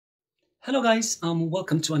Hello guys,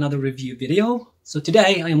 welcome to another review video. So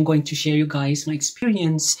today I am going to share you guys my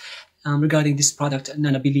experience regarding this product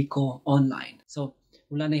na nabili ko online. So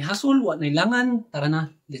wala na hassle, wala na ilangan, tara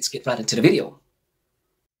na, let's get right into the video.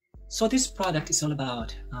 So this product is all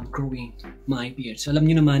about growing my beard. So alam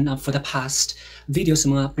niyo naman, for the past videos,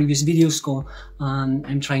 mga previous videos ko,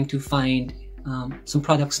 I'm trying to find some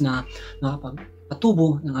products na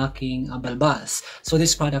nakapagpatubo ng aking balbas. So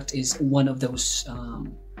this product is one of those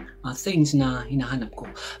things na hinahanap ko.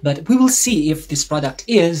 But we will see if this product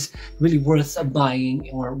is really worth buying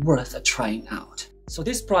or worth trying out. So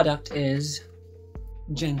this product is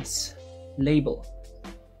Gents label.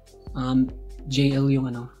 GL yung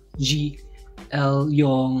GL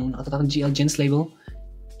yung nakatatang GL Gents label.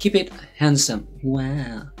 Keep it handsome.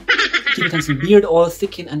 Wow. Keep it handsome. Beard oil,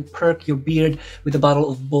 thicken and perk your beard with a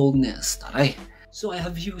bottle of boldness. Taray. So I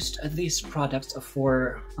have used this product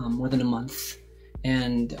for more than a month.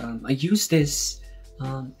 And I use this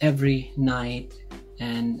every night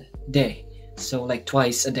and day, so like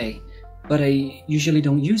twice a day. But I usually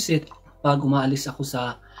don't use it pag umaalis ako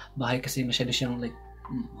sa bahay kasi masyado siyang like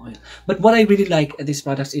oil. But what I really like at this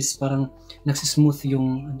product is parang nagsismooth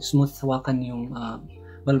yung hawakan yung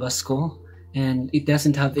balbas ko, and it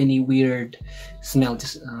doesn't have any weird smell.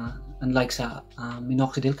 Just unlike sa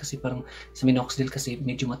minoxidil, kasi parang sa minoxidil kasi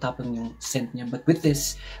medyo matapang yung scent niya. But with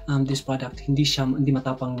this product, hindi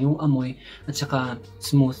matapang yung amoy at saka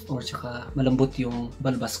smooth or saka malambot yung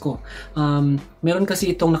balbas ko. Meron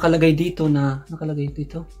kasi itong nakalagay dito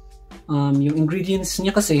yung ingredients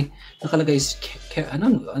niya kasi nakalagay is I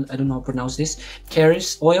don't know how to pronounce this.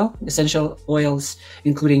 Carris oil, essential oils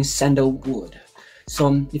including sandalwood.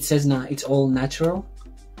 So it says na it's all natural,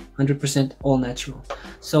 100% all natural.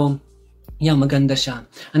 So yeah, maganda siya.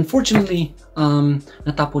 Unfortunately,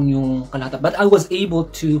 natapon yung kalata. But I was able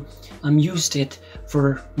to use it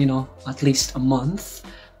for, at least a month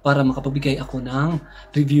para makapagbigay ako ng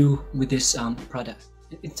review with this product.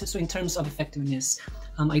 So in terms of effectiveness,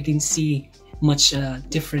 I didn't see much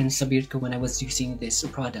difference sa beard ko when I was using this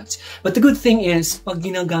product. But the good thing is, pag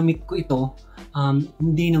ginagamit ko ito,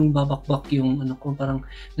 hindi nang babakbak yung parang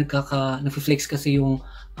nagfi-flex kasi yung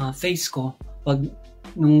face ko pag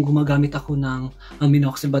nung gumagamit ako ng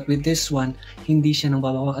minoxidil. But with this one, hindi siya nang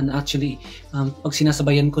babawak. And actually, pag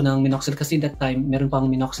sinasabayan ko ng minoxidil, kasi that time, meron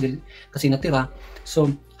pang minoxidil kasi natira.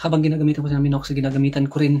 So, habang ginagamitan ko ng minoxidil,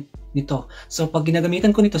 ginagamitan ko rin nito. So, pag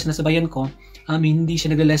ginagamitan ko nito, sinasabayan ko, hindi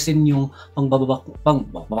siya nagle-lessen yung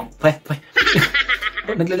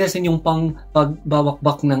nagle-lessen yung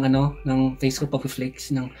pagbawakbak ng face ko,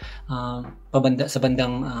 pag-flex ng sa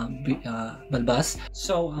bandang balbas.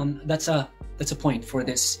 So that's a point for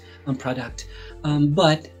this product.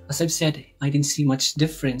 But as I've said, I didn't see much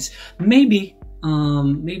difference. Maybe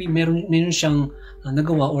meron siyang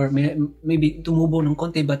nagawa, or maybe tumubo ng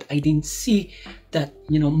konti, but I didn't see that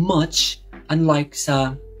much, unlike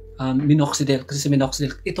sa minoxidil. Kasi sa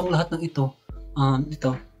minoxidil, itong lahat ng ito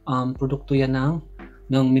produkto yan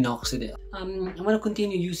ng minoxidil. I'm gonna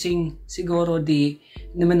continue using siguro the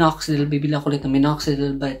minoxidil. Bibili ako ulit ng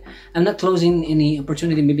minoxidil, but I'm not closing any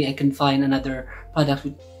opportunity. Maybe I can find another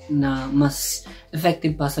product na mas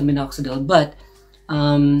effective pa sa minoxidil. But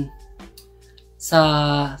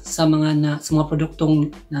sa mga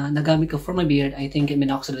produktong na nagamit ko for my beard, I think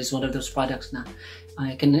minoxidil is one of those products na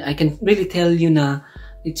I can really tell you na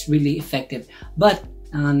it's really effective. But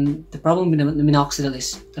the problem with the minoxidil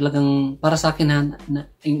is talagang para sa akin na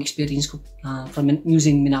yung experience ko from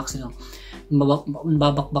using minoxidil,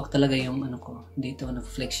 babakbak talaga yung ko dito,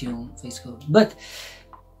 flex yung face ko. But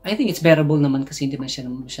I think it's bearable naman kasi hindi man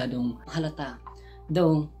siya masyadong halata.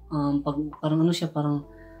 Though parang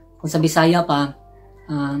kung sa Bisaya pa,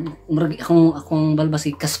 akong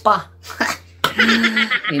balbasi kaspa.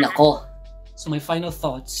 Ay nako. So my final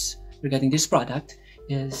thoughts regarding this product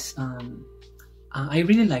is I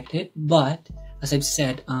really liked it, but as I've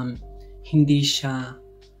said, hindi siya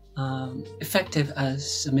effective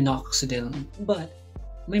as minoxidil. But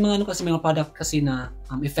may mga product kasi na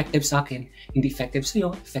effective sa akin, hindi effective sa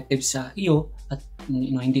iyo, effective sa iyo, at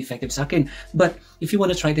hindi effective sa akin. But if you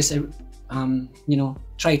want to try this,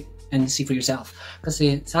 try it and see for yourself.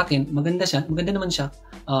 Kasi sa akin, maganda naman siya.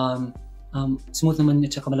 Smooth naman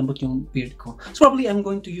at saka malambot yung beard ko. So probably I'm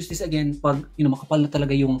going to use this again pag makapal na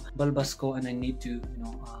talaga yung balbas ko and I need to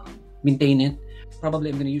maintain it. Probably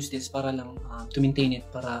I'm gonna use this para lang to maintain it,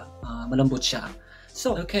 para malambot siya.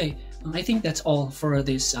 So okay, I think that's all for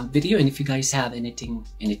this video, and if you guys have anything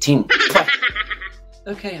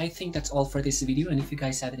okay, I think that's all for this video, and if you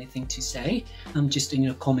guys have anything to say, just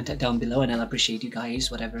comment it down below, and I'll appreciate you guys,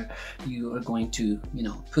 whatever you are going to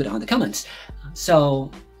put on the comments. So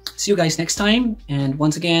See you guys next time. And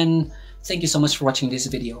once again, thank you so much for watching this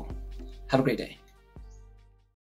video. Have a great day.